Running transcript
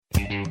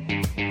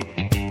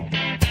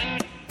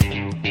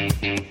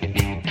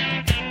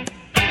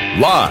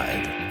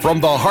Live from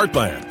the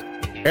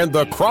heartland and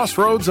the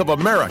crossroads of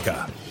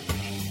America,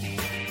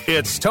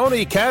 it's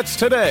Tony Katz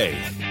Today.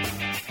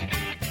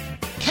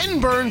 Ken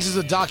Burns is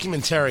a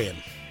documentarian.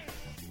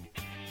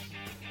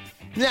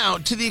 Now,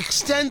 to the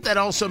extent that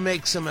also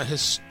makes him a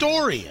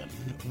historian,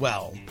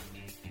 well,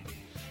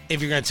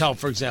 if you're going to tell,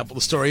 for example,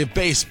 the story of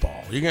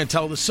baseball, you're going to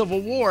tell the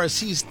Civil War as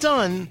he's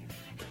done,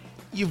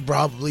 you've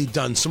probably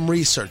done some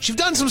research. You've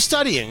done some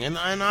studying, and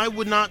I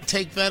would not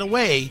take that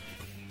away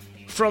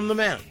from the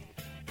man.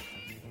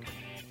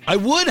 I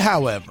would,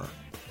 however,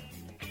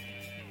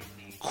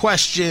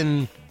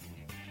 question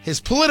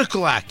his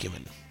political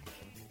acumen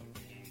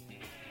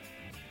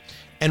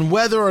and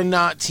whether or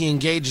not he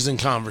engages in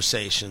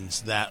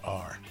conversations that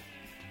are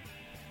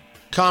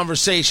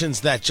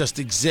conversations that just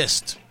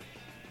exist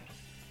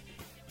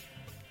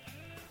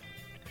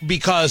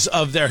because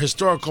of their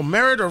historical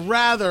merit, or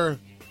rather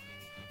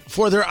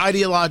for their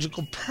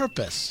ideological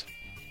purpose.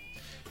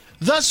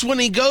 Thus, when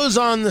he goes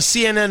on the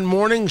CNN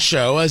morning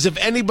show, as if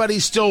anybody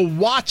still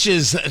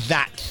watches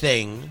that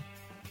thing,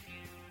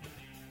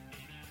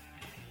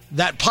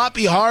 that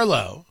Poppy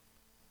Harlow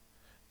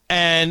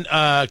and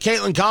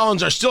Caitlin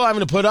Collins are still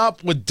having to put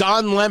up with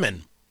Don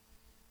Lemon,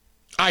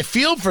 I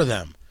feel for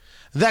them.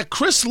 That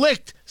Chris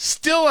Licht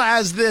still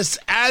has this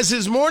as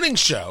his morning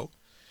show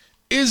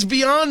is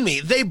beyond me.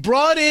 They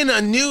brought in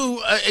a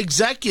new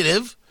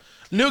executive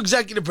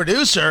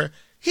producer.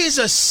 He's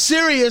a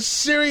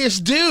serious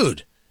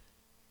dude.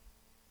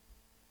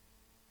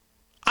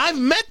 I've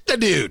met the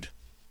dude.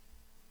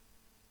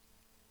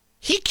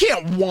 He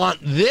can't want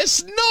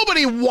this.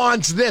 Nobody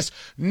wants this.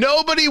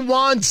 Nobody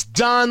wants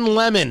Don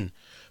Lemon.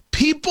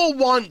 People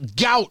want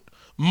gout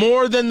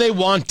more than they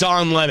want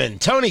Don Lemon.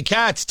 Tony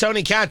Katz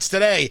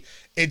Today.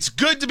 It's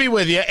good to be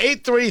with you.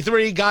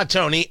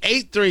 833-GOT-TONY,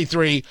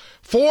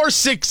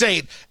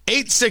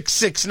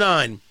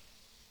 833-468-8669.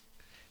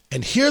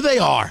 And here they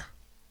are,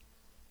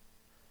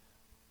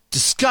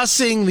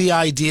 discussing the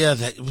idea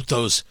that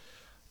those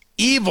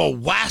evil,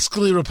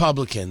 wascally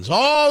Republicans,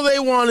 all they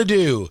want to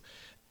do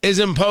is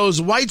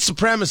impose white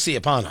supremacy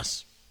upon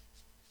us.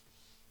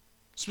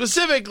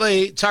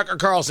 Specifically, Tucker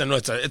Carlson.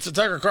 It's a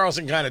Tucker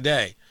Carlson kind of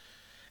day.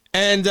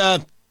 And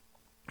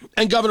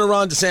Governor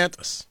Ron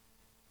DeSantis.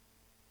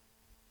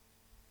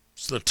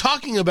 So they're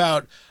talking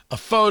about a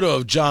photo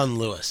of John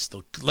Lewis,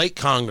 the late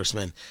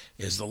congressman,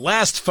 is the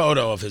last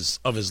photo of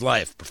his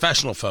life,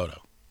 professional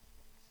photo.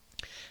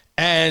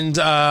 And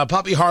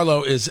Poppy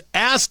Harlow is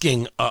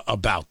asking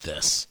about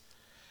this.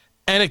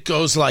 And it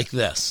goes like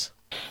this.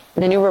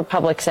 The New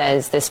Republic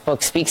says this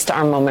book speaks to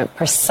our moment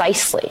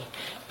precisely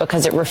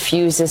because it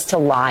refuses to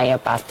lie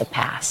about the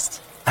past.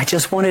 I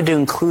just wanted to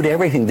include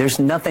everything. There's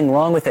nothing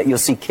wrong with that. You'll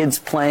see kids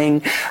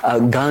playing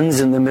guns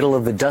in the middle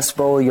of the Dust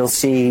Bowl. You'll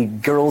see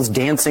girls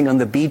dancing on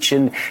the beach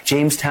in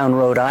Jamestown,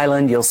 Rhode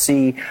Island. You'll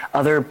see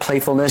other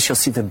playfulness. You'll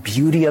see the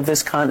beauty of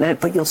this continent,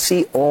 but you'll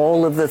see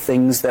all of the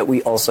things that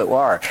we also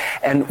are.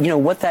 And you know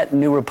what that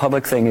New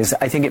Republic thing is?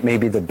 I think it may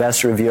be the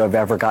best review I've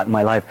ever got in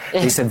my life.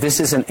 They said this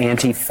is an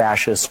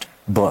anti-fascist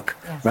book,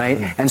 right?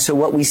 And so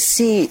what we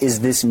see is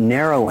this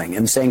narrowing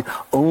and saying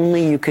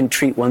only you can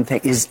treat one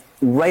thing is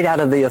right out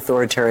of the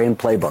authoritarian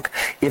playbook.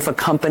 If a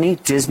company,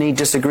 Disney,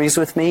 disagrees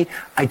with me,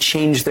 I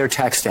change their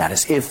tax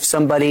status. If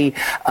somebody,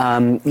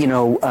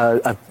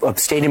 a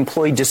state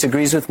employee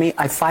disagrees with me,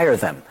 I fire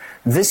them.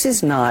 This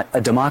is not a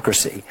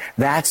democracy.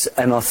 That's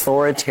an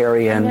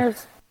authoritarian.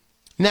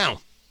 Now,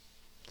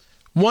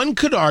 one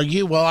could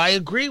argue, well, I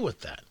agree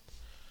with that.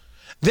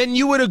 Then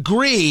you would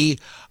agree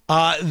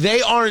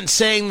they aren't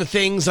saying the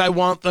things I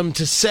want them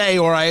to say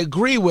or I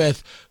agree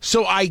with,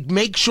 so I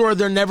make sure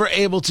they're never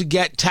able to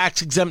get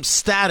tax-exempt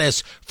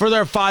status for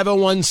their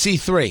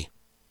 501c3.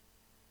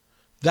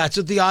 That's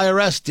what the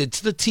IRS did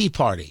to the Tea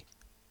Party.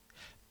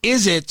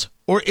 Is it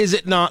or is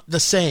it not the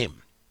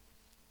same?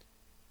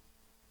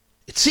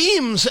 It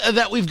seems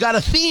that we've got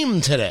a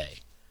theme today.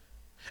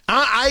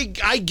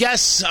 I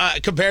guess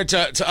compared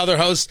to other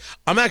hosts,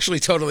 I'm actually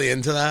totally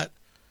into that.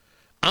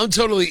 I'm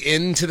totally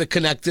into the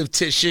connective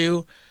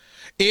tissue.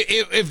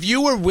 If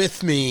you were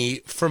with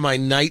me for my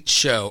night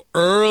show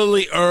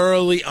early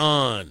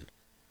on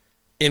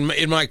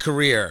in my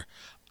career,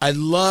 I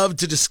love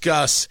to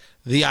discuss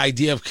the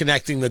idea of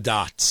connecting the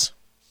dots.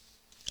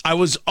 I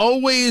was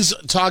always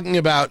talking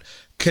about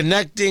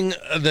connecting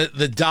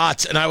the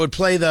dots, and I'd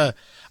play the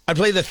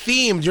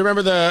theme. Do you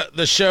remember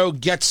the show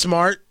Get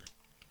Smart?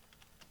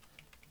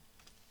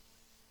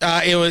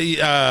 It was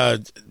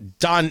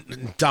Don.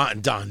 I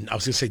was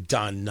going to say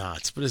Don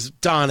Knotts, but it's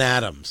Don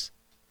Adams.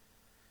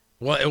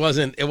 Well, it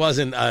wasn't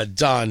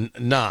Don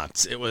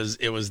Knotts. It was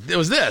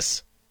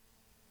this.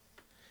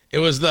 It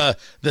was the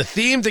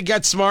theme to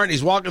Get Smart.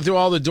 He's walking through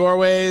all the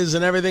doorways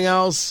and everything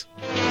else.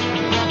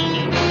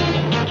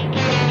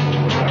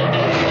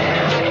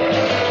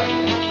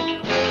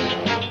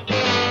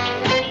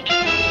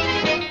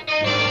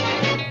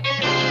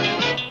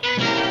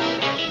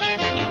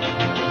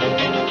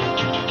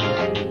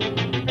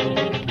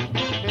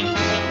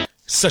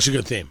 Such a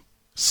good theme.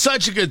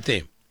 Such a good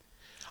theme.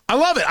 I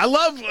love it. I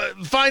love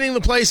finding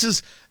the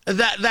places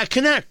that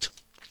connect.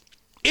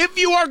 if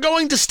you are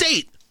going to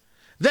state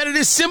that it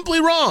is simply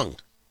wrong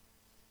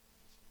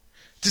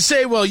to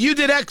say, well, you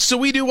did X, so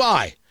we do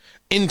Y,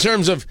 in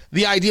terms of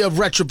the idea of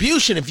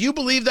retribution, if you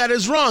believe that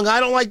is wrong, I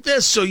don't like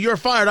this, so you're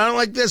fired. I don't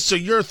like this, so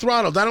you're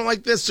throttled. I don't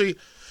like this, so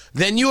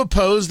then you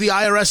oppose the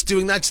IRS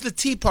doing that to the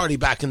Tea Party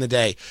back in the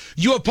day.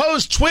 You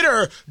oppose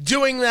Twitter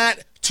doing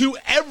that to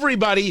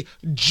everybody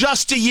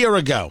just a year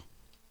ago.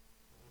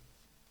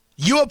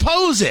 You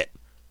oppose it.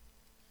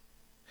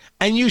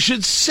 And you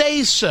should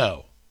say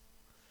so.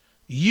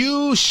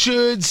 You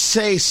should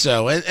say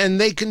so. And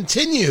they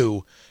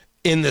continue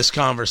in this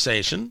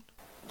conversation.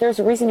 There's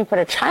a reason you put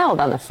a child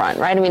on the front,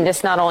 right? I mean,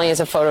 this not only is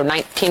a photo of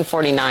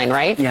 1949,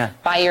 right? Yeah.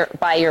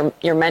 By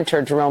your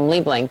mentor, Jerome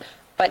Liebling,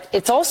 but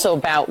it's also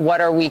about what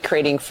are we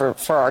creating for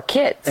our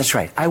kids. That's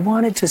right. I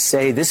wanted to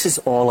say this is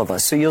all of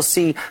us. So you'll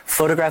see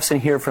photographs in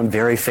here from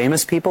very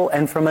famous people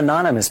and from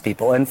anonymous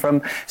people and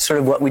from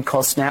sort of what we'd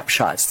call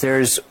snapshots.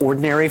 There's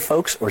ordinary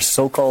folks or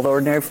so-called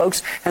ordinary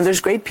folks, and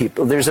there's great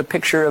people. There's a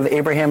picture of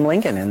Abraham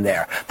Lincoln in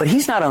there, but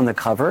he's not on the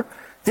cover.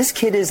 This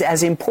kid is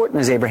as important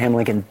as Abraham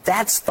Lincoln.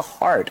 That's the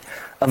heart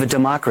of a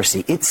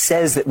democracy. It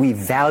says that we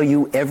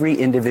value every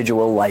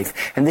individual life.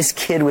 And this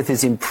kid with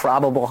his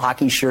improbable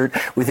hockey shirt,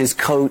 with his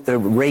coat, the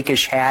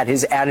rakish hat,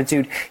 his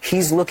attitude,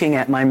 he's looking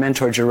at my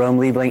mentor, Jerome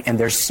Liebling, and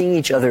they're seeing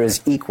each other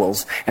as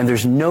equals. And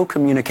there's no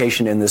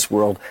communication in this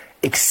world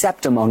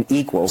except among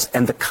equals.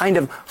 And the kind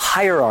of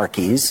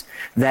hierarchies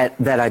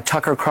that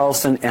Tucker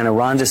Carlson and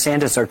Ron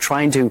DeSantis are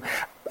trying to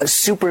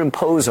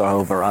superimpose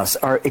over us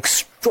are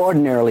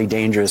extraordinarily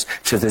dangerous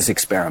to this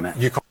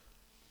experiment.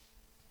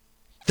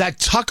 That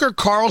Tucker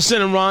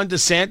Carlson and Ron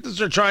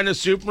DeSantis are trying to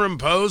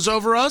superimpose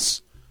over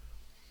us?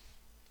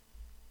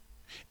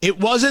 It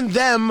wasn't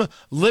them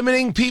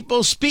limiting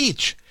people's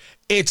speech.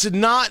 It's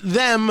not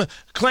them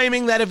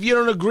claiming that if you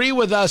don't agree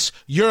with us,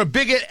 you're a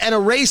bigot and a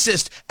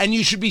racist and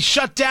you should be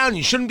shut down.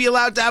 You shouldn't be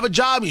allowed to have a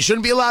job. You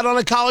shouldn't be allowed on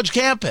a college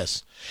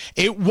campus.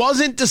 It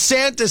wasn't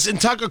DeSantis and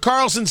Tucker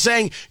Carlson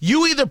saying,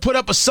 you either put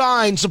up a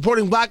sign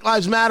supporting Black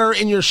Lives Matter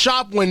in your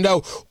shop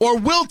window or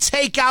we'll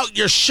take out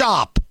your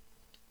shop.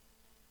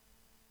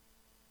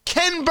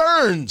 Ken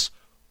Burns,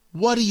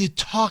 what are you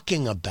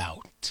talking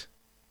about?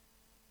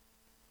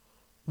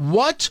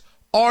 What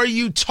are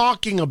you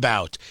talking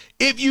about?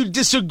 If you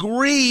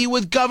disagree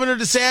with Governor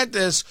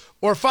DeSantis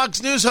or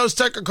Fox News host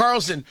Tucker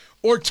Carlson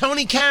or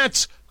Tony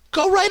Katz,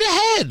 go right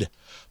ahead.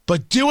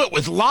 But do it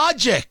with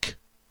logic.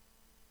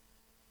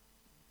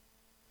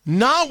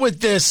 Not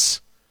with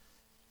this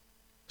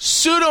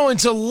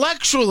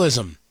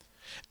pseudo-intellectualism.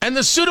 And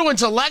the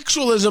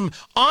pseudo-intellectualism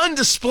on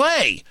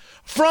display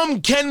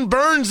from Ken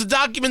Burns, the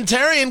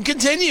documentarian,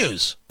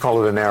 continues.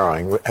 Call it a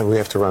narrowing, and we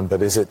have to run, but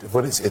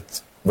what is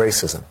it?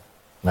 Racism,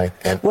 right?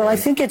 Well, I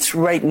think it's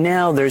right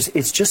now,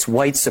 it's just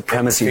white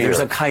supremacy. There's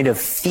a kind of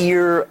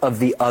fear of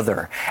the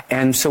other.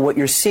 And so what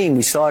you're seeing,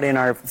 we saw it in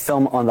our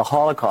film on the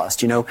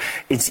Holocaust,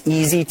 it's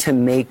easy to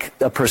make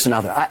a person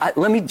other.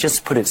 Let me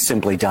just put it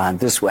simply, Don,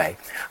 this way.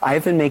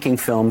 I've been making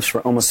films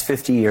for almost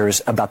 50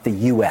 years about the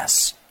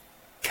U.S.,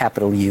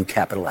 capital U,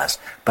 capital S.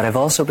 But I've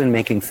also been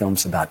making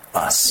films about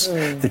us,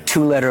 the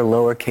two-letter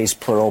lowercase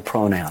plural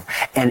pronoun.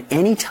 And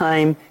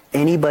anytime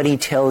anybody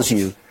tells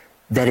you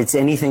that it's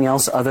anything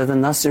else other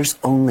than us, there's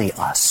only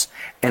us.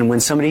 And when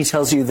somebody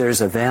tells you there's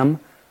a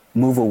them,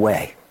 move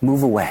away.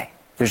 Move away.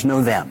 There's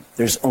no them.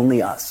 There's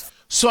only us.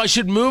 So I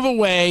should move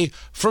away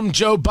from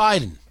Joe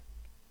Biden.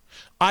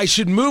 I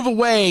should move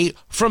away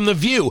from The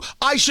View.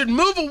 I should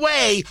move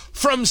away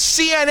from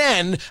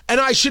CNN, and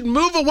I should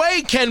move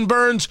away, Ken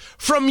Burns,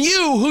 from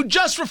you, who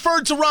just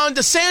referred to Ron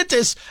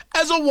DeSantis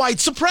as a white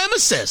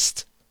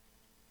supremacist.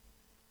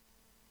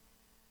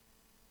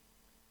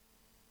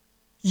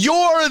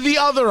 You're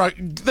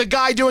the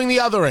guy doing the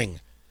othering.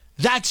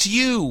 That's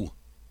you.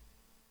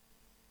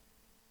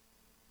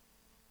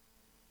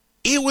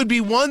 It would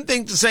be one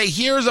thing to say,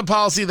 here's a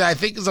policy that I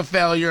think is a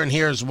failure, and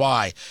here's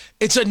why.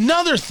 It's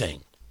another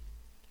thing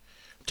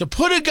to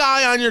put a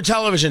guy on your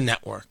television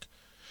network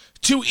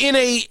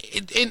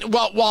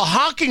while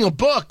hawking a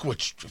book,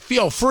 which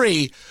feel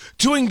free,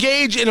 to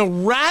engage in a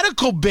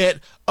radical bit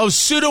of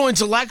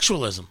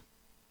pseudo-intellectualism,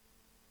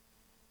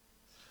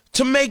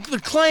 to make the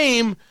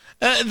claim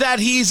that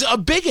he's a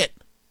bigot.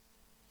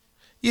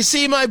 You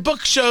see, my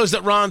book shows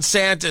that Ron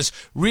DeSantis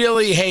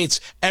really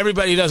hates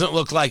everybody who doesn't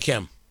look like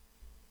him.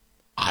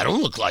 I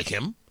don't look like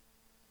him.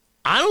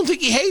 I don't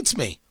think he hates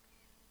me.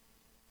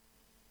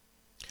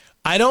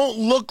 I don't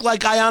look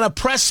like Ayanna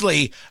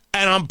Pressley,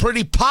 and I'm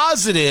pretty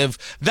positive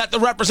that the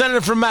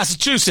representative from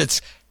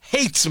Massachusetts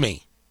hates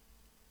me.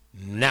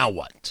 Now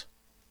what?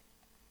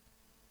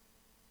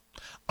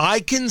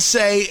 I can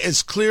say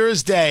as clear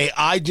as day,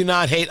 I do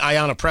not hate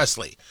Ayanna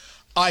Pressley.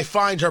 I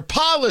find her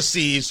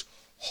policies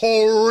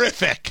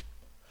horrific.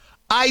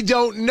 I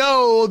don't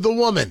know the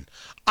woman.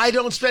 I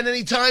don't spend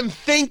any time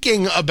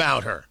thinking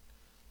about her.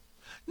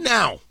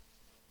 Now,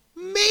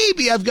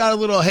 maybe I've got a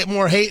little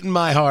more hate in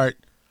my heart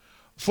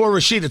for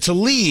Rashida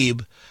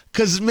Tlaib,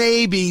 because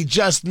maybe,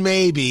 just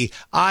maybe,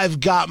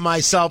 I've got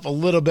myself a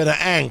little bit of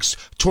angst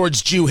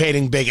towards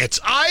Jew-hating bigots.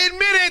 I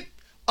admit it.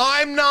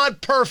 I'm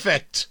not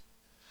perfect.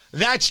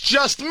 That's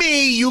just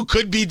me. You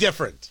could be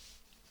different.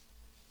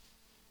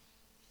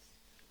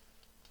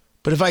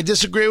 But if I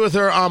disagree with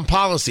her on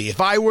policy,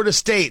 if I were to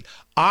state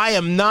I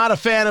am not a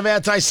fan of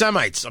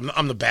anti-Semites,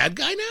 I'm the bad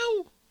guy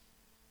now?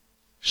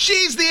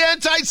 She's the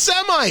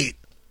anti-Semite.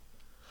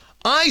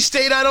 I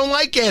state I don't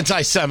like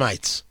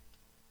anti-Semites.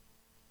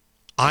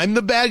 I'm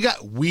the bad guy.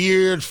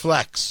 Weird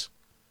flex.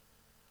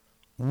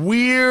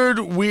 Weird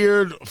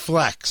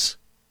flex.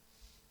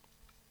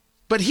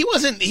 But he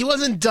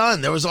wasn't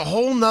done. There was a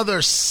whole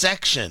nother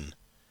section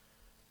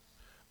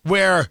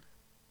where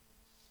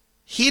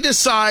he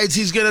decides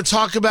he's going to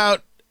talk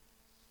about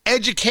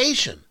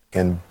education.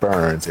 Ken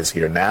Burns is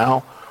here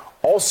now.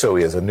 Also,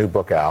 he has a new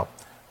book out,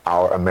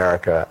 Our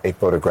America, A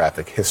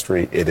Photographic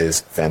History. It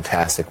is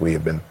fantastic. We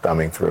have been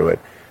thumbing through it.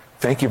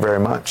 Thank you very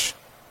much.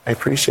 I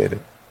appreciate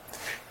it.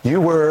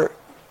 You were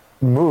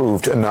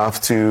moved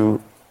enough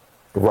to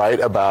write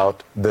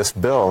about this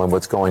bill and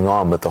what's going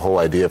on with the whole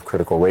idea of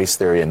critical race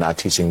theory and not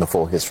teaching the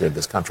full history of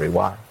this country.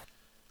 Why?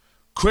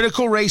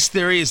 Critical race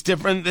theory is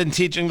different than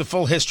teaching the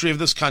full history of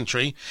this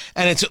country,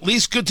 and it's at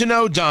least good to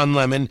know, Don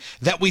Lemon,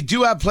 that we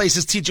do have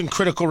places teaching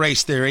critical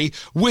race theory,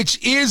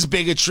 which is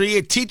bigotry.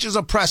 It teaches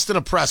oppressed and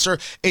oppressor.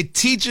 It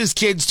teaches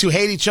kids to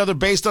hate each other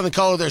based on the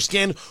color of their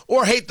skin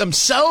or hate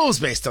themselves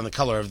based on the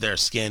color of their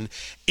skin.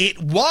 It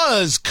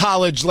was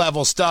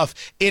college-level stuff.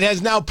 It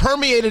has now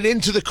permeated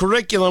into the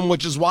curriculum,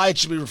 which is why it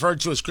should be referred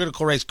to as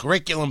critical race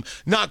curriculum,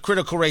 not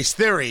critical race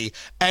theory,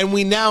 and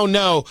we now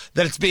know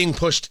that it's being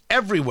pushed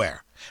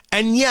everywhere.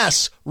 And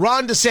yes,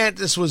 Ron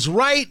DeSantis was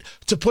right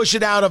to push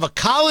it out of a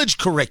college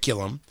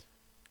curriculum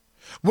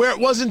where it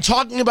wasn't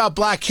talking about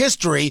black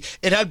history.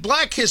 It had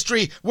black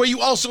history where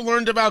you also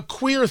learned about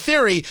queer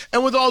theory.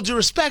 And with all due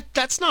respect,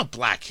 that's not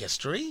black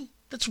history.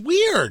 That's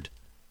weird.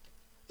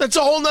 That's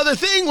a whole nother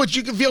thing, which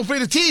you can feel free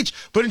to teach,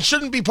 but it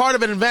shouldn't be part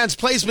of an advanced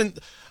placement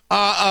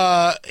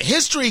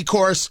history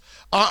course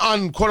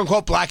on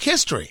quote-unquote black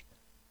history.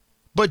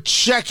 But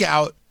check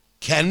out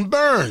Ken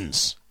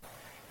Burns.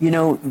 You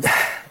know,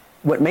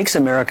 what makes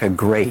America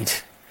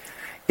great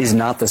is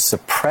not the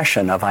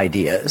suppression of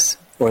ideas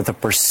or the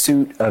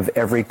pursuit of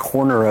every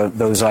corner of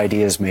those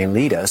ideas may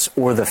lead us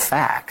or the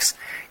facts.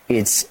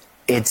 It's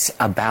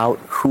about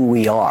who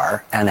we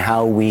are and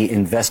how we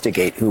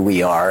investigate who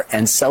we are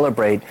and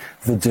celebrate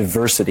the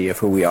diversity of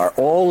who we are.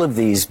 All of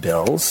these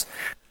bills.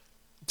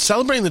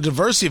 Celebrating the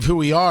diversity of who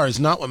we are is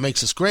not what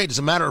makes us great. As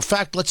a matter of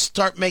fact, let's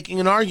start making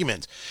an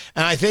argument.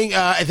 And I think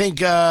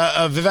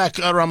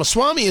Vivek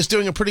Ramaswamy is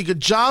doing a pretty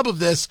good job of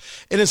this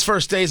in his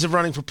first days of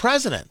running for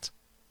president.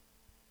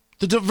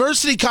 The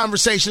diversity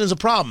conversation is a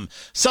problem.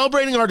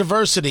 Celebrating our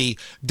diversity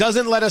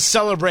doesn't let us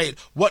celebrate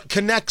what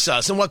connects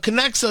us. And what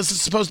connects us is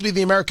supposed to be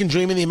the American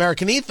dream and the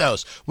American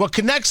ethos. What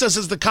connects us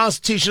is the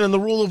Constitution and the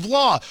rule of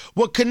law.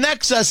 What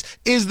connects us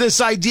is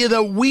this idea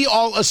that we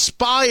all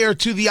aspire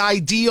to the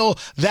ideal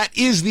that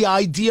is the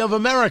idea of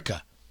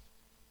America.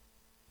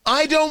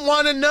 I don't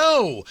want to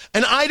know,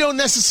 and I don't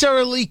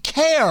necessarily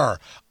care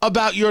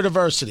about your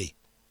diversity.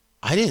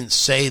 I didn't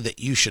say that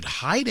you should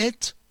hide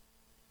it.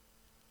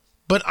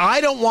 But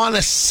I don't want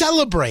to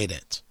celebrate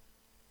it.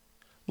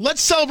 Let's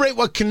celebrate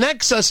what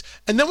connects us,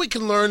 and then we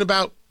can learn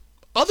about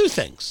other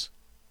things.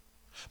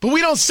 But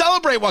we don't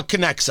celebrate what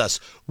connects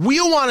us.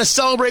 We want to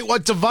celebrate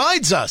what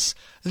divides us.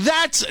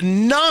 That's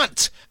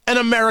not an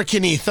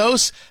American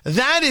ethos.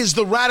 That is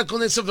the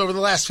radicalness of over the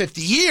last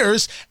 50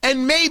 years,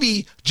 and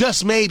maybe,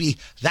 just maybe,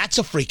 that's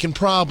a freaking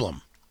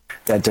problem.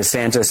 That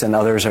DeSantis and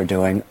others are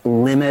doing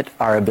limit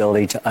our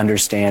ability to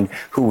understand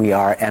who we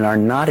are and are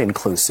not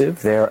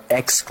inclusive. They're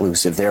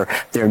exclusive.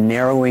 They're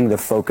narrowing the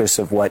focus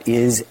of what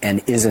is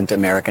and isn't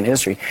American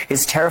history.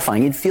 It's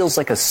terrifying. It feels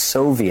like a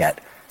Soviet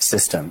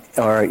system,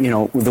 or, you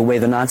know, the way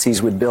the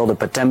Nazis would build a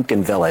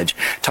Potemkin village.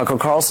 Tucker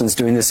Carlson's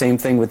doing the same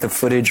thing with the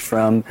footage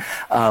from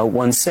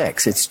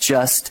 1/6. It's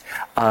just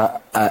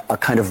a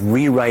kind of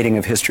rewriting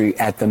of history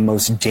at the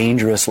most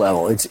dangerous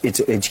level. It's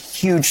a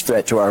huge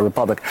threat to our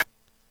republic.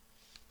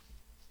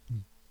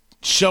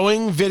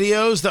 Showing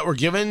videos that were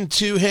given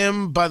to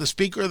him by the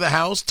Speaker of the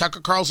House, Tucker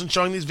Carlson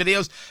showing these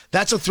videos,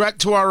 that's a threat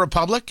to our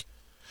republic?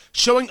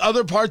 Showing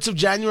other parts of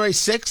January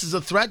 6th is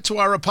a threat to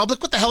our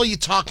republic? What the hell are you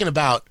talking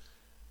about?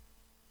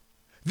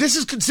 This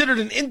is considered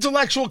an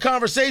intellectual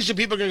conversation.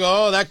 People are going to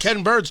go, oh, that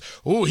Ken Burns,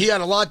 ooh, he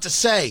had a lot to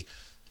say.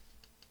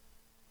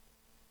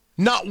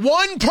 Not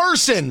one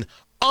person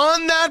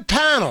on that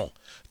panel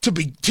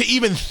to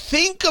even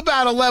think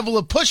about a level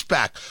of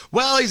pushback.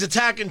 Well, he's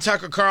attacking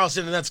Tucker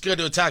Carlson, and that's good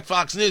to attack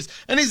Fox News.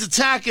 And he's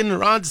attacking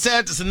Ron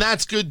DeSantis, and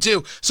that's good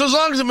too. So as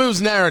long as it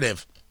moves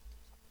narrative.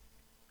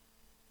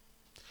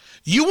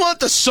 You want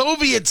the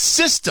Soviet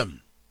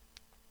system.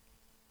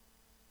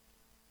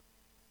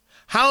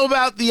 How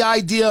about the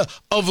idea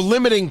of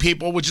limiting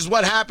people, which is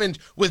what happened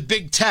with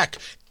big tech,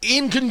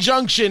 in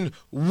conjunction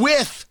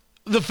with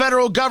the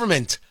federal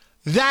government?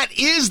 That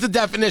is the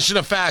definition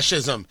of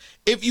fascism.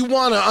 If you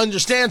want to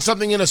understand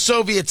something in a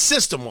Soviet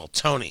system, well,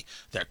 Tony,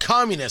 they're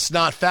communists,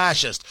 not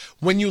fascist.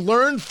 When you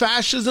learn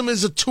fascism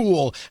is a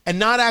tool and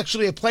not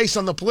actually a place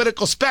on the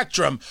political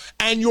spectrum,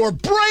 and your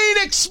brain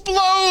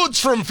explodes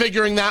from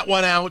figuring that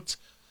one out,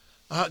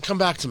 come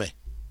back to me.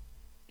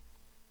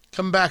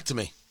 Come back to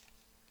me.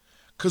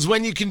 Because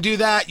when you can do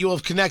that, you will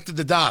have connected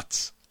the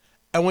dots.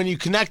 And when you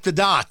connect the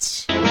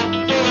dots,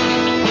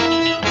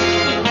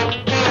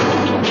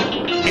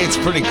 it's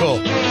pretty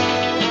cool.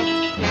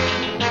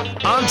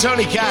 I'm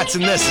Tony Katz,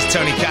 and this is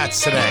Tony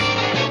Katz Today.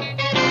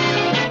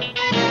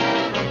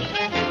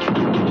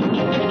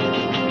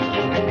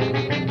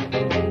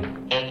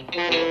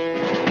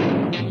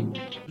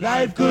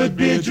 Life could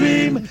be a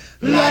dream.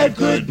 Life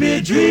could be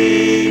a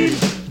dream.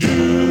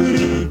 Do,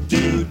 do,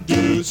 do,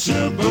 do,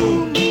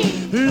 shaboom.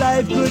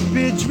 Life could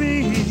be a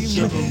dream.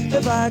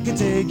 If I could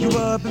take you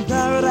up in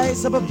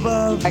paradise up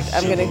above.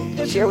 I'm going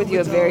to share with you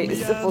a very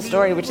simple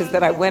story, which is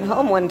that I went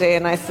home one day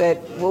and I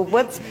said, well,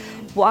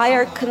 why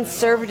are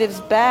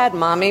conservatives bad,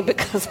 Mommy?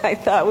 Because I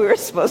thought we were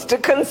supposed to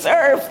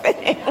conserve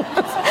things.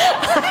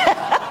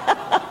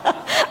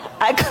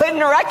 I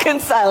couldn't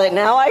reconcile it.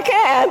 Now I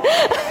can.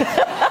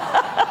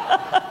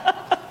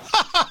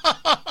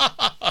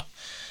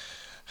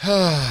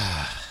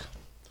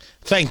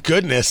 Thank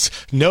goodness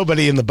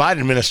nobody in the Biden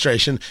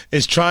administration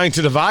is trying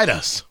to divide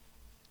us.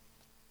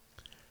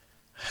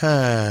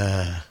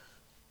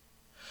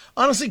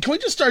 Honestly, can we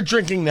just start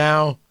drinking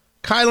now?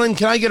 Kylan,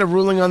 can I get a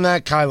ruling on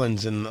that?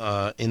 Kylan's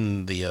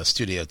in the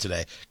studio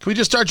today. Can we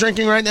just start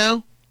drinking right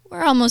now?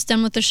 We're almost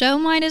done with the show.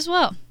 Might as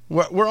well.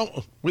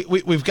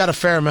 We've got a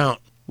fair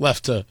amount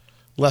left. I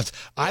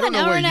don't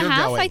know where you're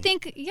going. I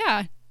think,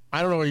 yeah.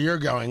 I don't know where you're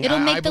going. It'll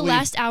make the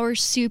last hour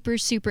super,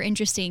 super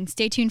interesting.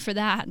 Stay tuned for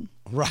that.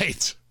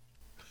 Right.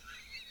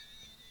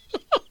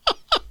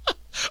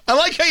 I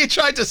like how you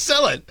tried to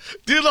sell it.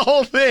 Do the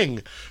whole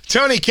thing.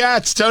 Tony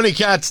Katz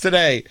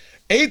Today.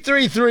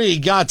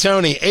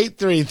 833-GOT-TONY,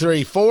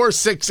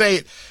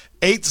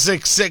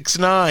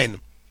 833-468-8669.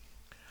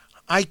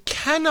 I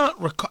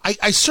cannot recall.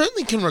 I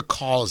certainly can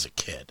recall as a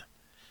kid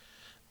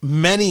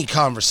many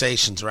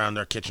conversations around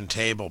our kitchen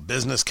table,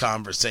 business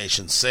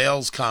conversations,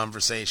 sales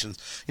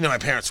conversations. You know, my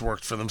parents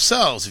worked for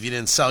themselves. If you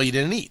didn't sell, you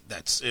didn't eat.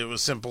 It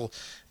was simple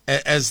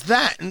as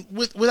that. And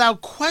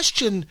without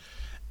question,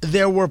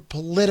 there were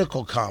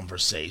political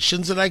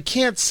conversations, and I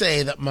can't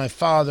say that my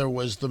father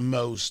was the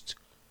most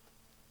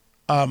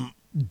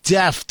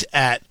deft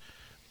at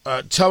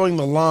towing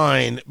the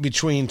line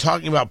between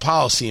talking about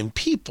policy and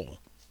people.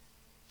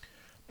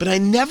 But I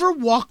never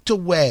walked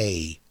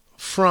away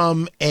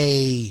from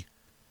a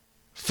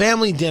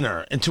family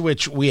dinner, into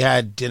which we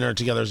had dinner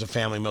together as a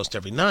family most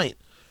every night.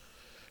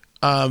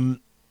 I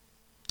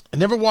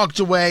never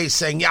walked away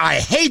saying, yeah, I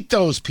hate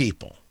those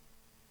people.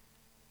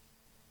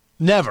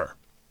 Never.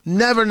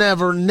 Never,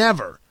 never,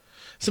 never.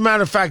 As a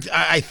matter of fact,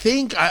 I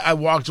think I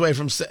walked away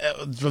from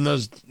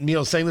those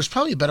meals saying there's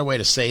probably a better way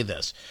to say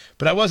this.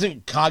 But I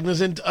wasn't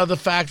cognizant of the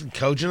fact and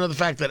cogent of the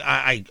fact that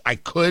I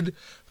could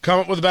come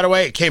up with a better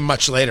way. It came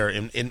much later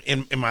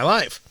in my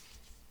life.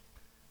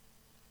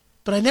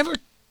 But I never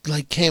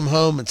came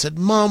home and said,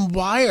 Mom,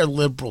 why are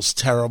liberals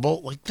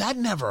terrible? That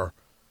never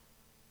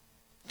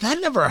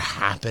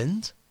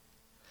happened.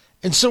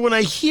 And so when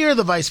I hear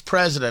the Vice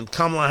President,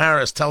 Kamala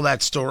Harris, tell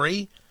that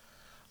story,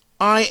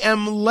 I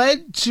am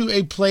led to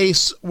a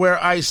place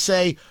where I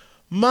say,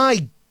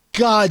 my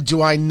God,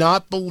 do I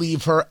not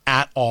believe her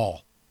at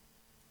all?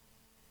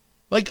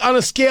 On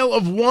a scale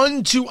of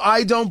 1 to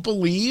I don't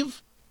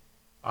believe,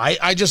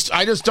 I just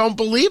don't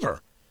believe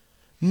her.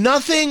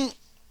 Nothing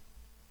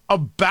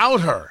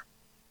about her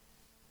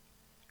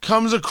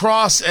comes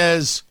across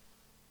as,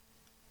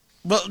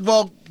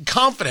 well,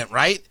 confident,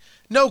 right?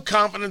 No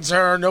confidence in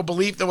her, no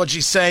belief that what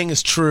she's saying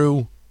is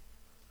true.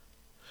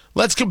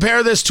 Let's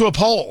compare this to a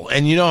poll,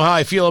 and you know how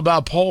I feel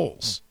about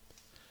polls.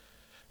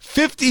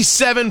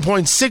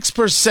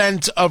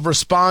 57.6% of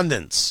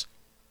respondents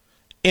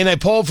in a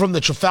poll from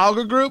the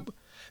Trafalgar Group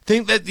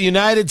think that the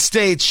United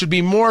States should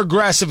be more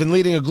aggressive in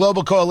leading a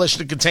global coalition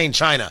to contain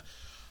China.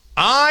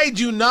 I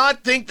do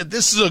not think that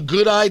this is a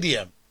good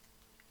idea.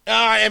 Do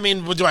I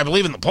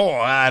believe in the poll?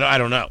 I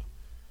don't know.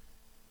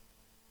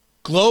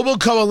 Global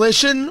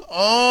coalition?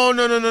 Oh,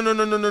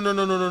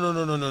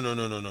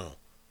 no.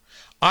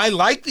 I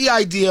like the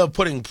idea of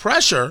putting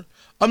pressure.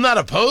 I'm not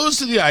opposed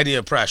to the idea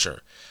of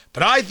pressure.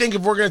 But I think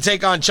if we're going to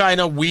take on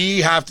China, we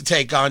have to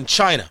take on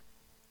China.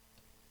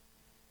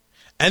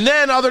 And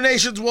then other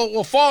nations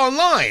will fall in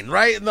line,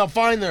 right? And they'll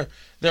find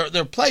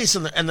their place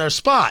and their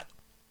spot.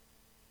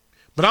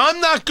 But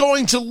I'm not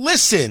going to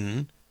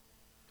listen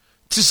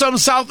to some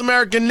South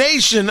American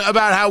nation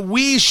about how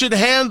we should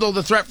handle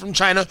the threat from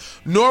China,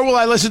 nor will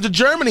I listen to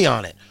Germany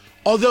on it.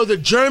 Although the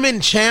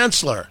German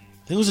chancellor,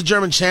 I think it was the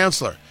German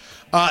chancellor,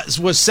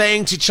 was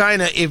saying to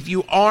China, if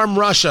you arm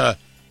Russia,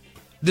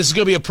 this is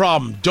going to be a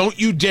problem. Don't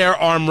you dare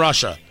arm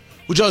Russia,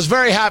 which I was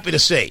very happy to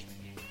see.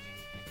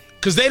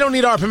 Because they don't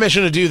need our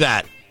permission to do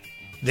that.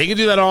 They can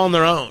do that all on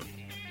their own.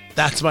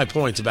 That's my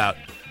point about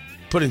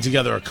putting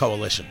together a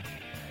coalition.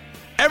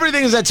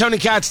 Everything is at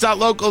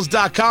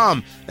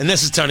TonyKatz.locals.com. And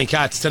this is Tony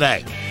Katz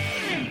Today.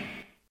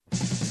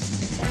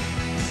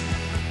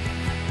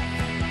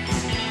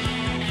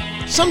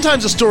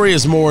 Sometimes a story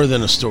is more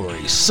than a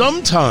story.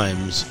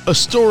 Sometimes a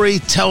story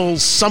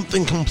tells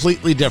something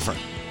completely different.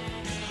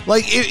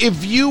 Like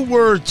if you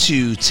were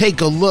to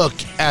take a look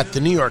at the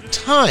New York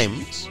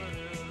Times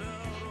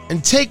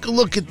and take a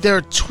look at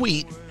their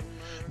tweet,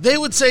 they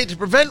would say to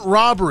prevent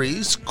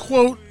robberies,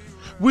 quote,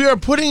 "We are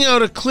putting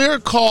out a clear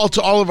call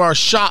to all of our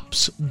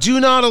shops. Do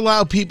not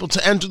allow people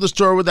to enter the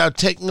store without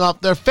taking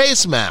off their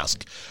face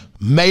mask,"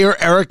 Mayor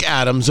Eric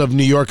Adams of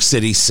New York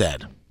City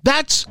said.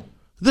 That's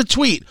the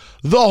tweet,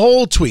 the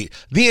whole tweet,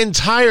 the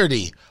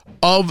entirety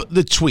of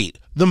the tweet.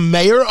 The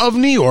mayor of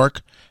New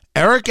York,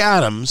 Eric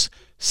Adams,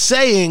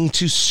 saying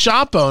to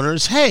shop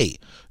owners, hey,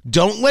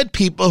 don't let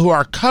people who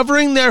are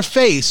covering their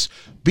face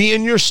be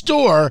in your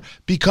store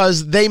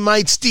because they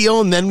might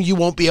steal and then you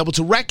won't be able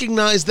to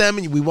recognize them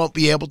and we won't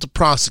be able to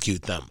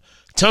prosecute them.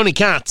 Tony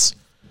Katz.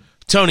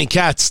 Tony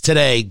Katz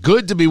Today.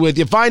 Good to be with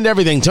you. Find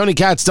everything.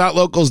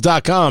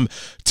 TonyKatz.locals.com.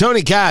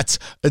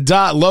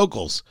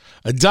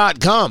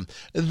 TonyKatz.locals.com.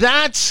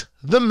 That's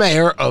the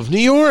mayor of New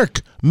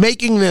York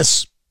making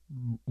this,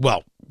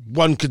 well,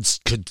 one could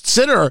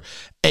consider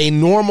a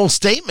normal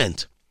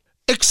statement.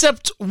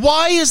 Except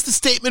why is the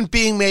statement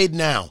being made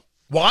now?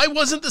 Why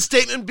wasn't the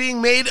statement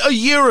being made a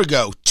year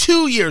ago,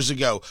 2 years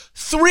ago,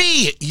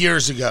 3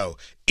 years ago?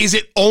 Is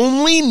it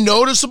only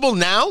noticeable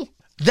now?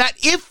 That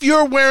if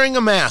you're wearing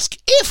a mask,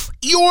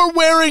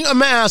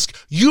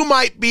 you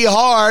might be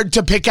hard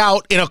to pick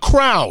out in a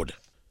crowd.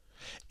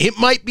 It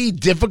might be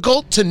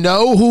difficult to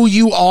know who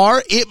you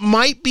are. It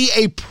might be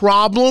a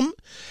problem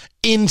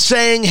in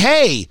saying,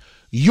 hey,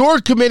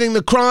 you're committing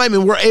the crime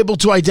and we're able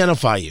to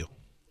identify you.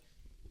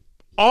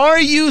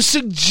 Are you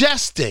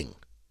suggesting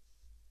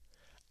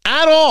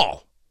at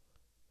all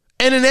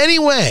and in any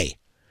way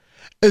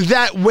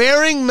that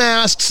wearing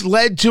masks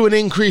led to an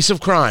increase of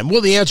crime?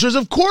 Well, the answer is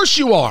of course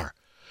you are.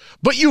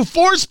 But you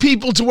force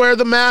people to wear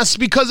the mask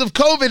because of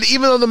COVID,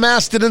 even though the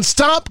mask didn't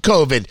stop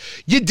COVID.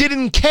 You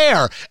didn't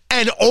care.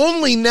 And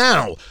only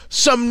now,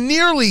 some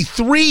nearly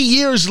 3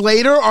 years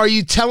later, are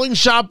you telling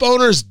shop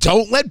owners,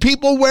 don't let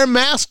people wear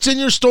masks in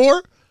your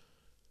store?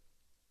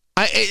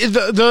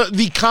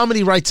 The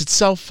comedy writes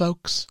itself,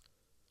 folks.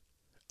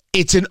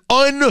 It's an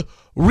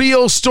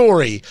unreal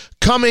story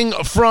coming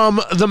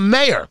from the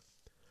mayor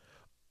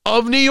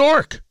of New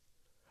York.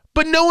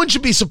 But no one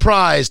should be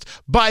surprised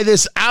by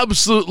this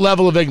absolute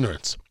level of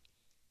ignorance.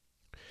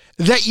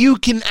 That you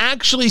can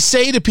actually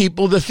say to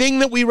people the thing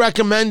that we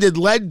recommended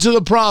led to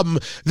the problem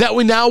that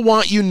we now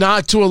want you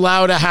not to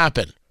allow to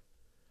happen.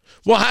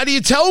 Well, how do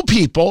you tell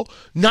people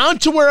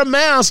not to wear a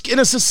mask in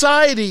a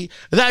society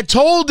that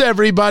told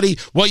everybody,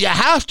 well, you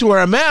have to wear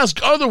a mask,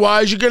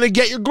 otherwise you're going to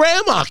get your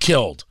grandma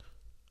killed?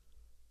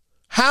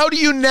 How do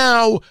you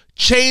now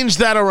change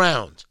that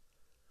around?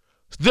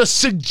 The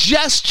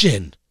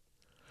suggestion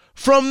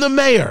from the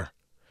mayor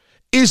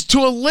is to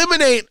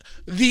eliminate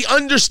the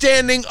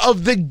understanding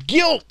of the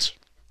guilt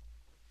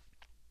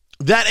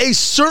that a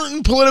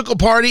certain political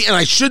party, and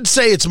I should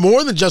say it's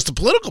more than just a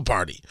political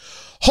party,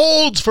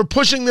 holds for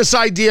pushing this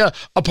idea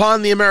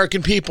upon the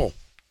American people.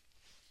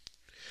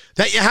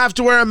 That you have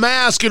to wear a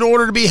mask in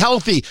order to be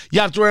healthy.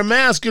 You have to wear a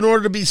mask in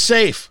order to be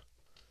safe.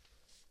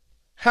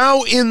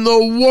 How in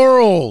the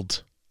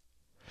world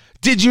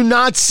did you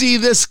not see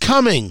this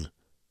coming?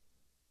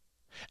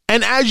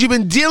 And as you've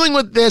been dealing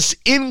with this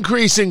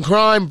increase in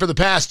crime for the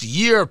past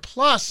year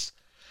plus,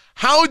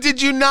 how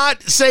did you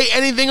not say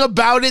anything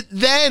about it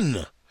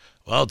then?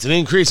 Well, it's an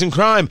increase in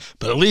crime,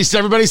 but at least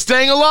everybody's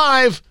staying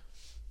alive.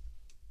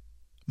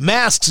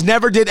 Masks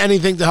never did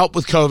anything to help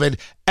with COVID.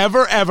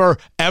 Ever.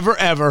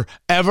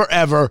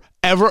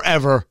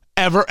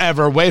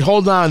 Wait,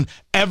 hold on.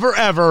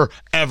 Ever.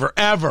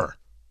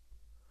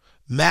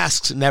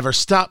 Masks never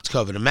stopped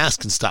COVID. A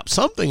mask can stop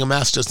something. A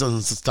mask just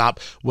doesn't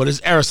stop what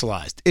is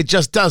aerosolized. It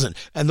just doesn't.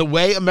 And the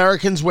way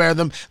Americans wear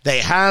them,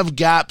 they have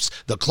gaps.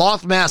 The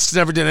cloth masks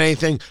never did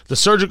anything. The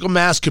surgical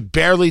mask could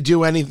barely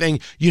do anything.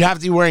 You'd have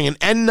to be wearing an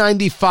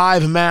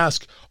N95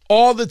 mask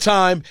all the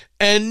time,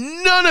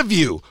 and none of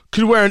you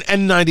could wear an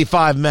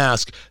N95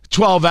 mask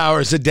 12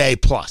 hours a day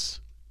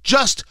plus.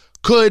 Just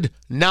could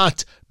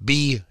not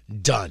be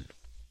done.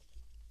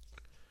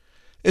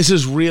 This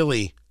is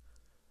really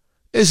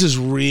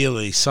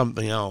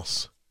something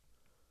else.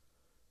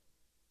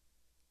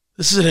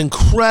 This is an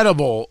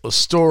incredible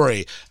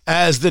story.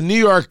 As the New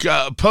York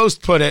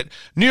Post put it,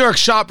 New York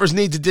shoppers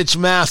need to ditch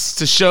masks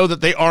to show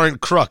that they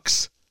aren't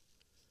crooks.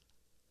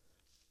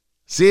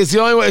 See, it's the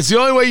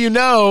only way you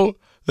know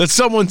that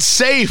someone's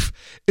safe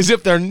is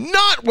if they're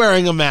not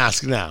wearing a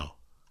mask now.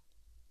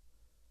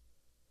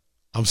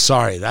 I'm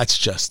sorry, that's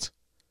just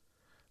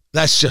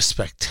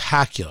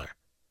spectacular.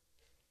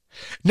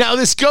 Now,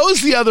 this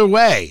goes the other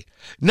way.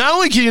 Not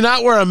only can you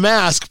not wear a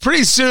mask,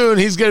 pretty soon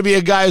he's going to be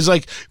a guy who's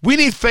like, we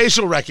need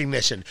facial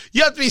recognition.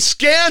 You have to be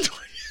scanned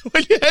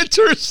when you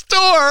enter a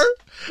store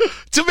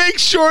to make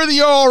sure that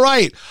you're all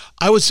right.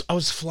 I was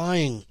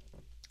flying,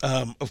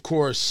 of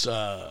course,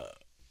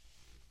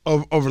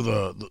 over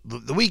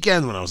the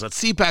weekend when I was at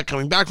CPAC,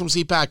 coming back from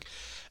CPAC,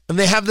 and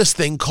they have this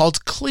thing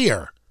called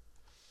Clear.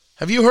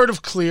 Have you heard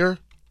of Clear?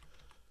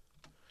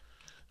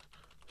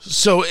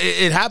 So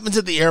it happens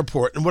at the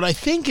airport, and what I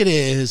think it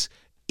is,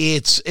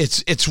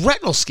 it's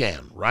retinal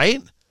scan,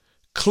 right?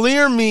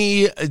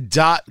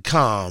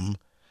 ClearMe.com.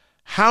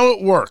 How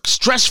it works: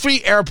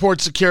 stress-free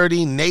airport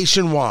security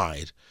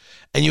nationwide,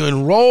 and you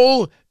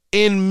enroll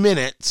in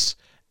minutes,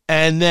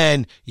 and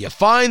then you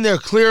find their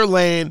clear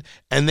lane,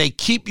 and they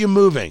keep you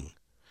moving.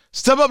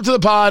 Step up to the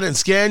pod and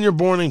scan your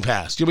boarding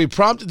pass. You'll be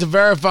prompted to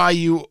verify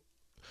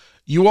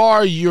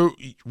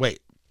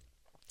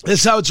this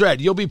is how it's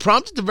read. You'll be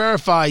prompted to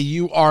verify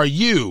you are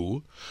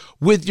you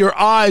with your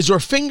eyes or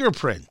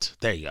fingerprint.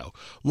 There you go.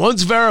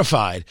 Once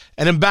verified,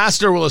 an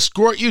ambassador will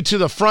escort you to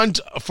the front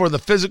for the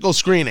physical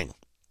screening.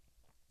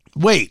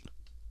 Wait.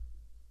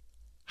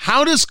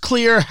 How does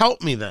Clear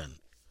help me then?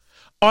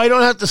 Oh, I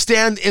don't have to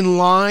stand in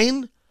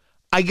line?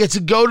 I get to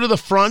go to the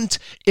front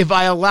if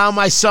I allow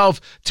myself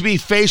to be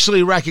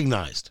facially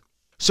recognized.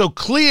 So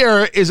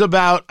Clear is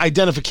about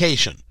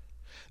identification.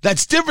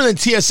 That's different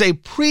than TSA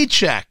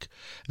PreCheck,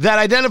 that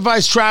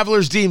identifies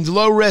travelers deemed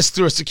low risk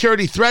through a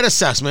security threat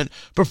assessment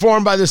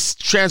performed by the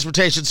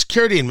Transportation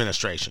Security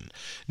Administration.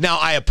 Now,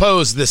 I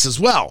oppose this as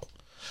well.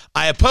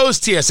 I oppose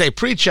TSA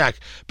PreCheck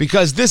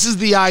because this is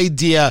the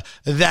idea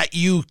that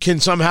you can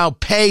somehow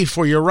pay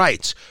for your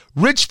rights.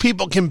 Rich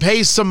people can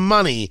pay some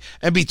money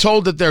and be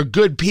told that they're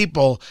good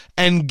people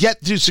and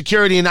get through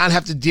security and not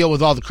have to deal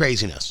with all the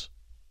craziness.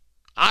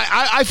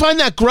 I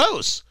find that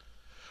gross.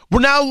 We're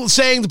now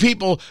saying to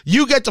people,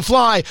 you get to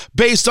fly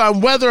based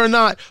on whether or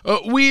not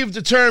we've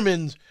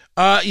determined,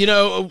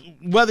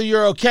 whether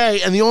you're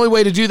okay. And the only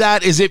way to do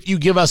that is if you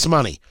give us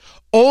money.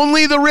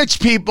 Only the rich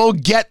people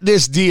get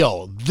this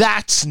deal.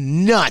 That's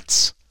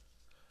nuts.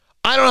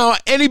 I don't know how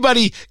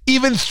anybody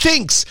even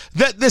thinks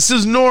that this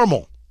is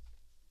normal.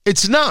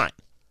 It's not.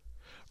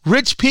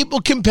 Rich people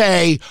can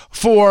pay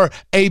for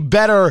a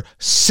better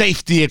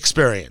safety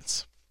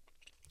experience.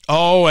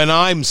 Oh, and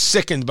I'm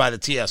sickened by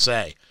the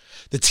TSA.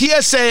 The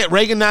TSA at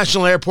Reagan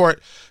National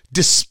Airport,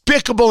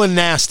 despicable and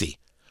nasty.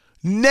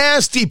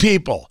 Nasty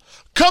people.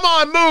 Come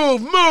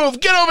on, move,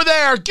 get over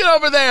there.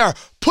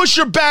 Push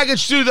your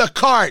baggage through the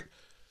cart.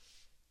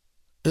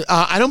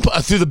 I don't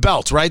put through the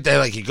belt, right?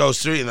 It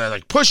goes through and they're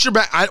like, push your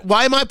bag.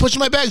 Why am I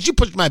pushing my bags? You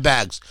push my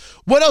bags.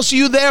 What else are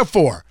you there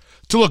for?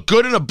 To look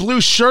good in a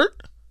blue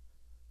shirt?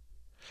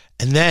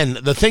 And then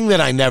the thing that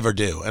I never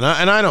do, and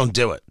I don't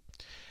do it.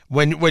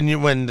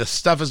 When the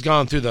stuff has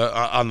gone through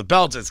on the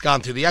belt, it's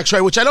gone through the X-ray,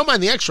 which I don't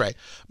mind the X-ray.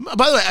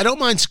 By the way, I don't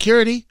mind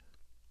security.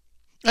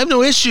 I have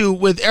no issue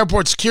with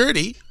airport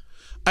security.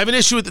 I have an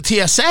issue with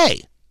the TSA.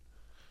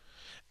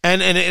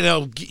 And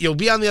you'll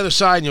be on the other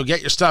side and you'll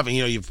get your stuff and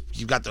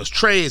you've got those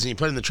trays and you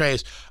put in the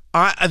trays.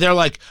 They're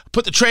like,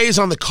 put the trays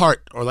on the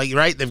cart, or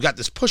right? They've got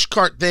this push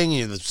cart thing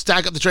and you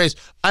stack up the trays.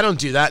 I don't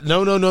do that.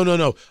 No.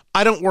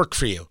 I don't work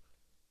for you.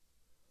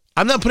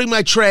 I'm not putting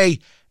my tray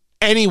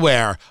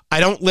anywhere.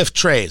 I don't lift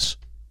trays.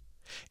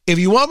 If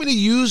you want me to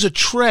use a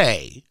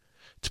tray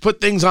to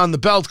put things on the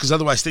belt, because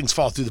otherwise things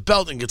fall through the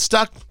belt and get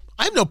stuck,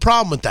 I have no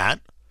problem with that.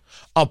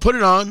 I'll put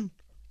it on,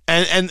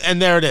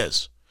 and there it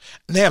is.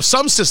 And they have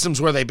some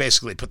systems where they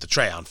basically put the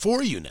tray on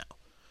for you now.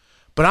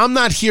 But I'm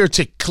not here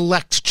to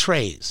collect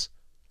trays.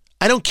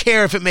 I don't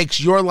care if it makes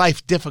your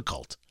life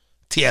difficult,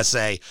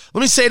 TSA.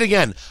 Let me say it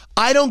again.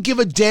 I don't give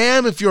a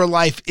damn if your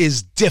life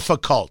is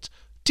difficult.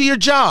 Do your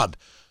job.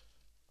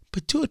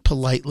 But do it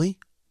politely.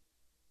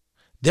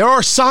 There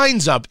are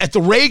signs up at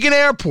the Reagan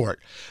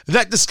Airport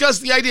that discuss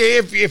the idea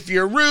if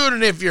you're rude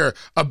and if you're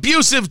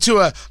abusive to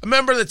a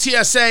member of the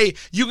TSA,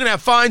 you can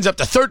have fines up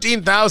to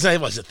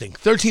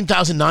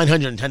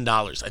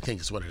 $13,910, I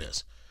think is what it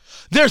is.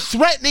 They're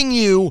threatening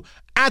you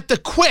at the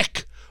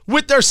quick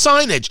with their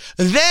signage.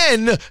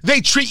 Then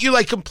they treat you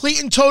like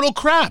complete and total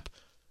crap.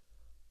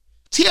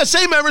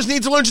 TSA members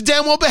need to learn to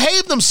damn well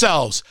behave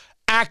themselves.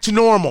 Act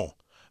normal.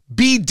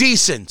 Be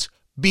decent.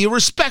 Be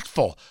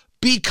respectful.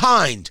 Be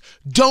kind.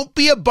 Don't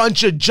be a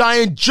bunch of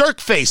giant jerk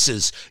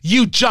faces,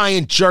 you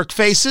giant jerk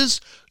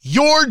faces.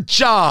 Your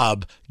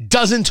job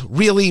doesn't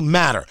really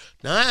matter.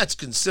 Now, that's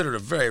considered a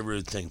very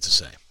rude thing to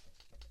say.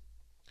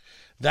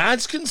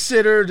 That's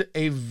considered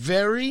a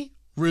very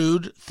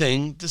rude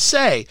thing to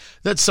say,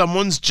 that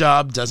someone's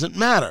job doesn't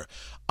matter.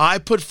 I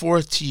put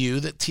forth to you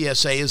that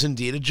TSA is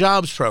indeed a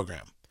jobs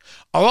program.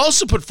 I'll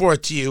also put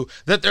forth to you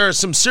that there are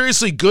some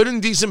seriously good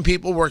and decent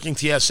people working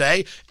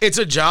TSA. It's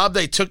a job.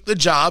 They took the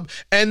job,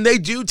 and they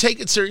do take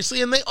it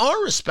seriously, and they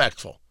are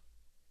respectful.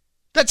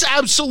 That's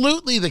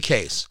absolutely the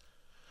case.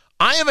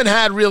 I haven't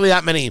had really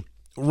that many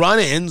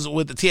run-ins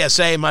with the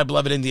TSA in my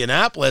beloved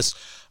Indianapolis.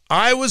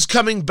 I was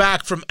coming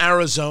back from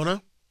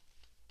Arizona,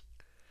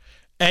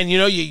 and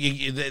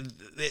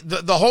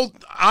the whole,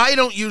 I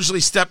don't usually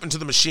step into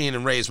the machine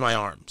and raise my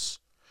arms.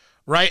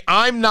 Right?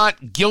 I'm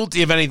not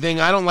guilty of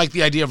anything. I don't like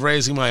the idea of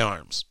raising my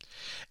arms.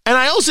 And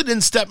I also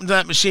didn't step into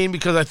that machine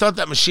because I thought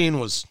that machine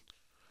was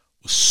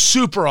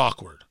super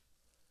awkward.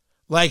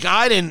 Like,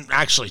 I didn't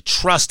actually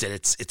trust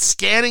it. It's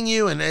scanning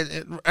you,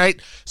 and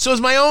right. So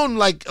it's my own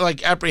like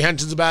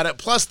apprehensions about it.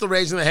 Plus the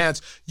raising the hands.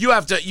 You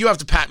have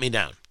to pat me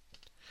down.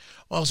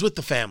 Well, I was with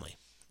the family.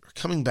 We're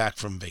coming back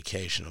from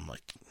vacation. I'm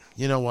like,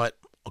 you know what?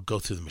 I'll go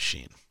through the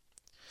machine.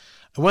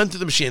 I went through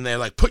the machine. They're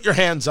like, put your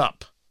hands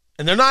up,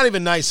 and they're not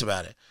even nice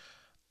about it.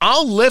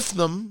 I'll lift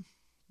them,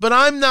 but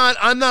I'm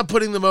not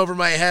putting them over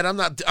my head. I'm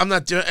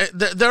not doing.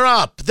 They're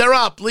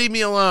up. Leave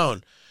me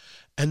alone.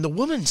 And the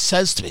woman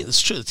says to me, this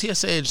is true, the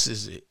TSA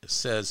agency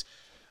says,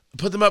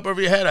 put them up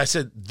over your head. I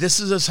said, this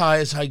is as high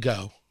as I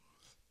go.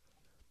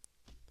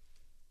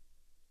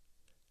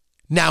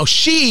 Now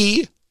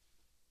she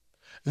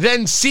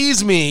then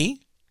sees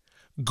me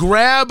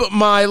grab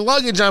my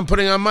luggage I'm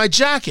putting on my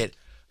jacket.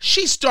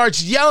 She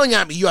starts yelling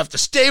at me, you have to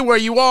stay where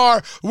you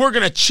are. We're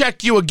going to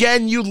check you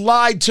again. You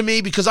lied to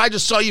me because I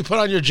just saw you put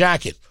on your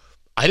jacket.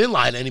 I didn't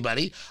lie to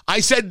anybody.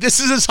 I said, this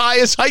is as high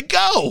as I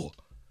go.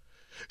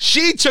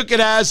 She took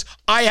it as,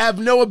 I have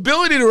no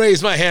ability to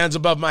raise my hands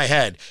above my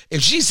head.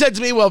 If she said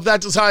to me, well, if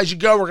that's as high as you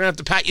go, we're going to have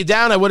to pat you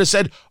down, I would have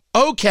said,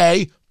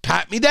 okay,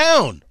 pat me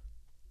down.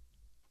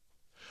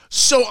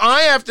 So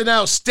I have to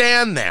now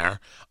stand there.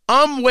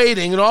 I'm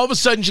waiting, and all of a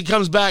sudden she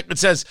comes back and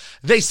says,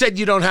 they said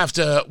you don't have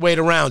to wait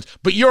around,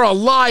 but you're a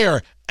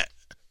liar.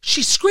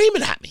 She's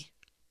screaming at me.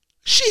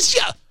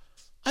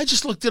 I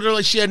just looked at her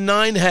like she had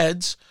 9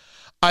 heads.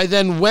 I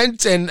then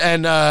went and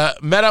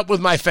met up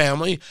with my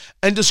family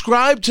and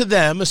described to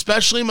them,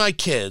 especially my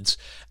kids,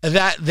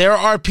 that there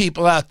are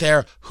people out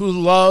there who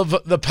love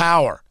the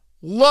power,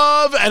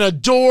 love and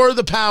adore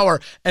the power.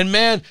 And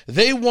man,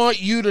 they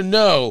want you to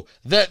know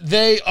that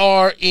they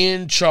are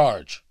in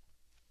charge.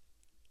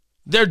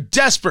 They're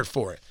desperate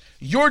for it.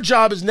 Your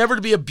job is never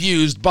to be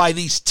abused by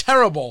these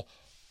terrible,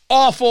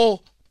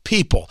 awful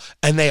people,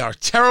 and they are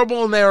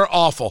terrible and they are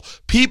awful.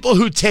 People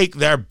who take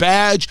their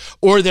badge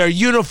or their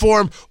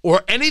uniform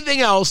or anything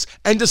else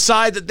and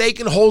decide that they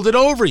can hold it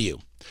over you,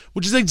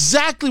 which is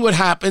exactly what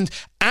happened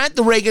at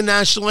the Reagan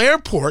National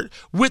Airport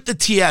with the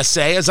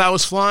TSA as I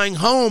was flying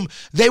home.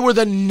 They were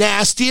the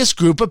nastiest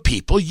group of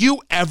people you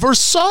ever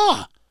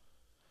saw.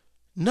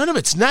 None of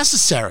it's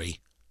necessary.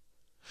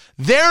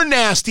 They're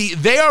nasty.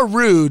 They are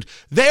rude.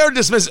 They are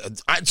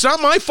dismissive. It's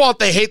not my fault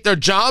they hate their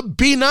job.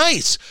 Be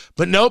nice.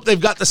 But nope, they've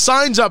got the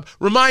signs up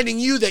reminding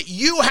you that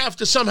you have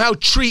to somehow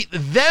treat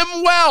them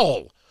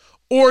well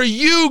or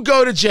you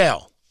go to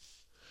jail.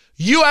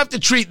 You have to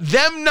treat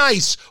them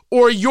nice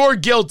or you're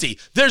guilty.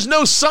 There's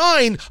no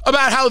sign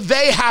about how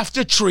they have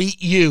to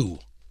treat you.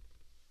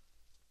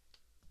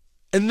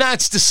 And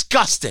that's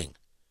disgusting.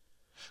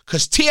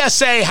 Because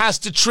TSA has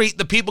to treat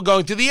the people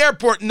going through the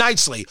airport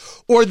nicely,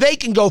 or they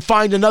can go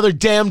find another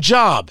damn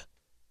job.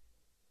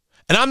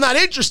 And I'm not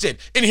interested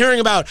in hearing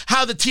about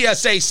how the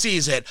TSA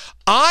sees it.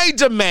 I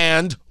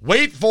demand,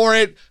 wait for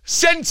it,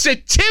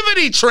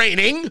 sensitivity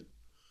training.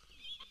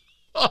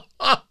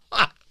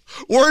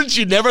 Words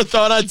you never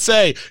thought I'd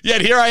say,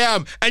 yet here I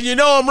am. And you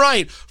know I'm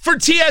right. For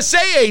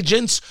TSA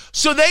agents,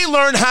 so they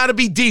learn how to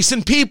be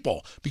decent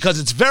people. Because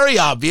it's very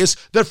obvious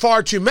that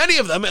far too many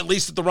of them, at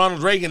least at the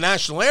Ronald Reagan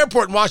National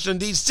Airport in Washington,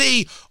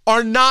 D.C.,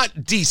 are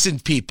not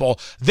decent people.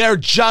 They're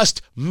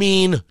just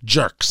mean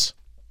jerks.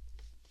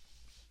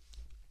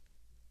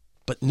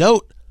 But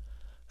note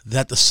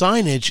that the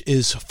signage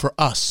is for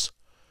us.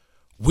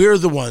 We're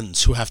the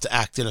ones who have to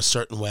act in a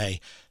certain way.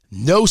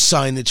 No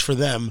signage for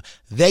them.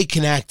 They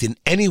can act in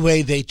any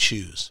way they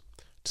choose.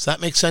 Does that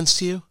make sense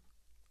to you?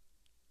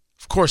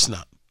 Of course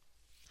not.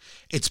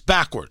 It's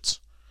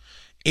backwards.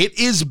 It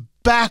is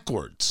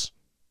backwards.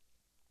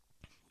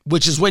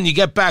 Which is when you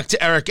get back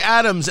to Eric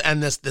Adams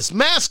and this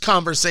mask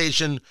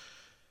conversation,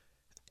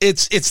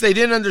 it's they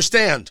didn't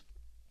understand,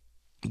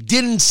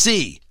 didn't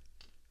see,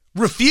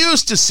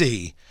 refused to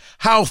see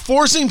how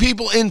forcing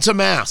people into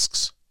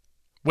masks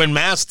when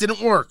masks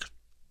didn't work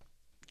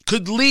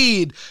could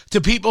lead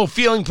to people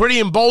feeling pretty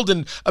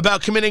emboldened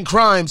about committing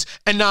crimes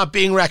and not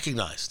being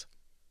recognized.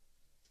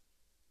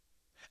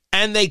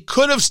 And they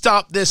could have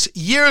stopped this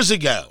years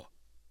ago.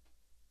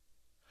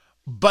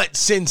 But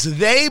since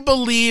they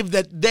believe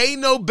that they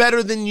know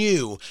better than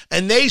you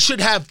and they should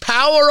have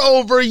power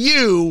over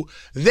you,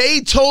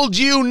 they told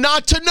you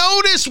not to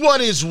notice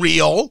what is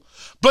real,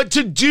 but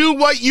to do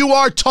what you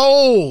are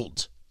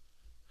told.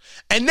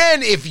 And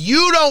then if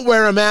you don't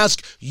wear a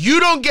mask, you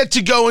don't get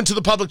to go into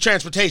the public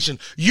transportation.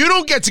 You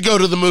don't get to go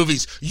to the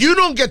movies. You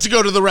don't get to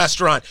go to the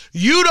restaurant.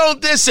 You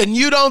don't this and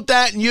you don't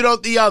that and you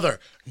don't the other.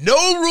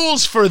 No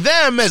rules for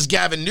them as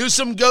Gavin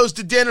Newsom goes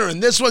to dinner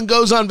and this one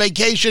goes on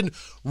vacation.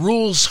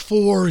 Rules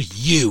for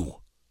you.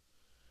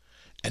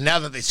 And now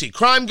that they see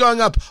crime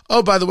going up,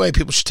 oh, by the way,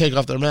 people should take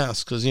off their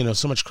masks because,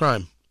 so much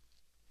crime.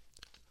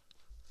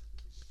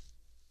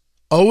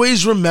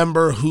 Always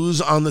remember who's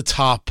on the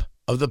top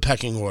of the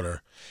pecking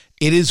order.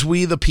 It is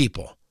we the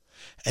people.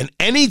 And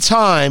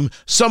anytime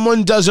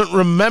someone doesn't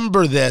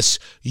remember this,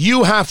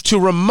 you have to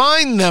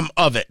remind them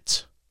of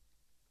it.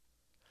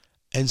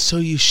 And so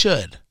you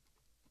should.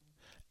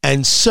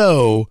 And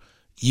so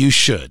you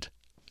should.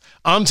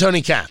 I'm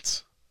Tony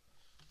Katz.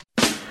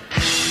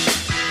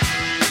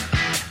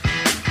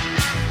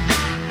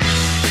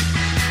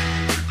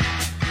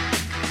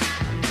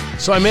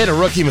 So I made a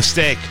rookie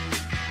mistake.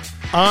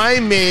 I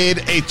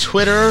made a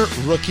Twitter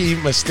rookie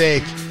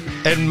mistake,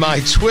 and my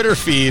Twitter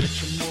feed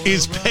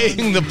is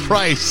paying the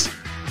price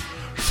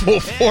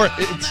for it.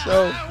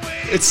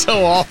 It's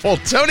so awful.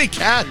 Tony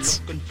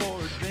Katz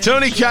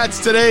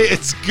today.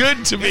 It's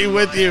good to be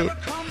with you.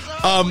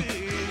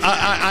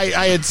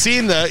 I had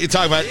seen you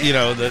talk about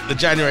the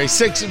January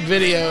 6th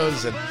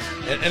videos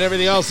and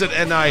everything else,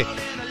 and I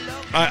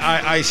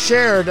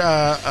shared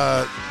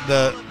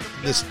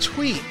this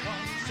tweet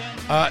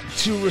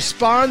to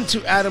respond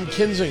to Adam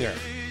Kinzinger.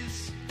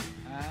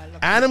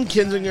 Adam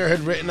Kinzinger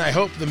had written, "I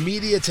hope the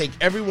media take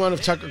every one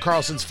of Tucker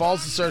Carlson's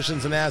false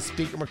assertions and ask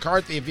Speaker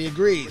McCarthy if he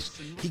agrees.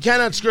 He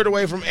cannot skirt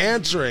away from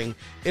answering.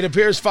 It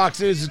appears Fox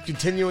News is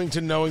continuing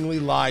to knowingly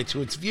lie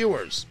to its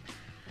viewers."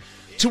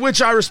 To which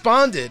I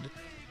responded,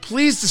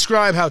 "Please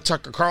describe how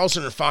Tucker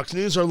Carlson or Fox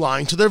News are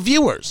lying to their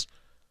viewers."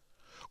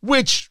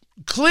 Which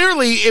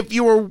clearly, if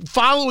you were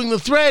following the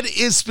thread,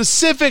 is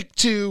specific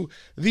to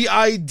the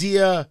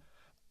idea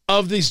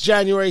of these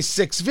January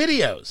 6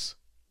 videos.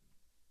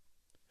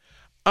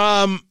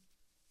 I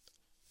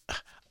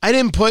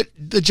didn't put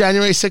the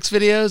January 6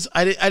 videos.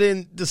 I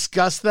didn't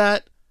discuss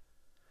that.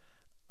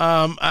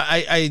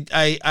 I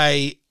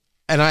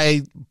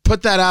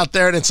put that out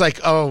there, and it's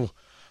like, oh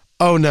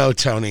no,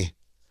 Tony.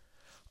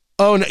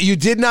 Oh no, you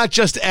did not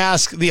just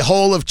ask the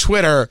whole of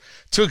Twitter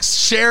to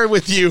share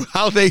with you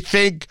how they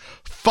think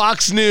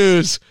Fox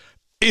News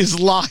is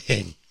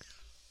lying.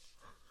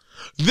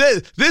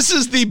 This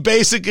is the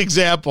basic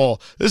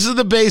example. This is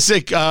the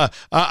basic, I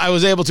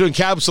was able to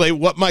encapsulate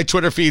what my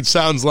Twitter feed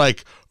sounds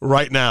like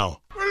right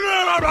now.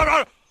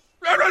 Loud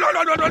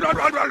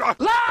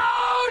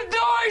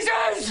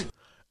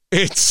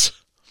noises!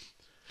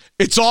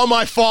 It's all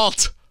my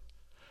fault.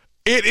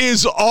 It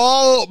is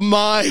all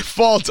my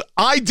fault.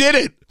 I did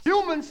it.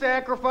 Human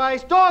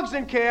sacrifice, dogs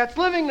and cats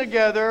living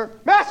together,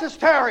 mass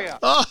hysteria.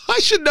 I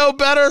should know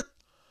better.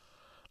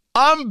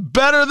 I'm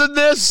better than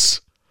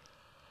this.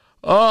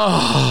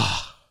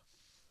 Oh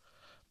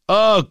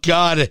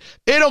God,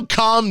 it'll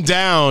calm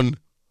down.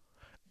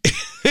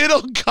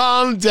 It'll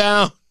calm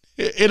down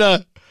in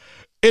a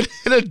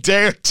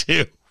day or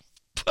two.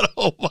 But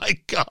oh my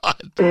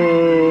God.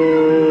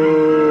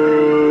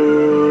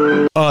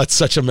 Oh, it's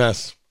such a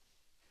mess.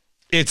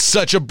 It's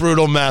such a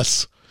brutal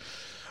mess.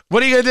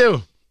 What are you gonna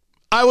do?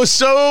 I was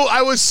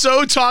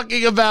so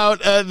talking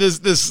about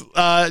this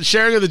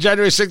sharing of the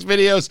January 6th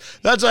videos.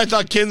 That's what I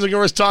thought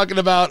Kinzinger was talking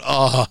about.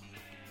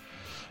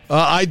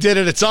 I did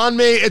it. It's on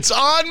me. It's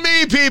on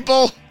me,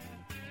 people.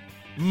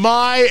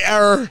 My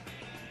error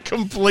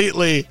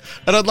completely.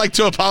 And I'd like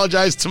to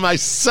apologize to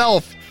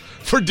myself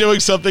for doing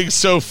something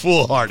so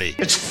foolhardy.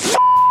 It's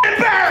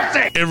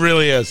embarrassing. It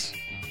really is.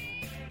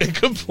 It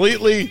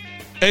completely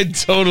and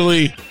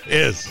totally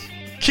is.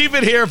 Keep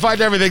it here. Find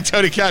everything.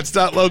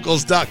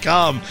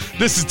 TonyKatz.locals.com.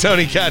 This is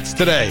Tony Katz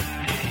Today.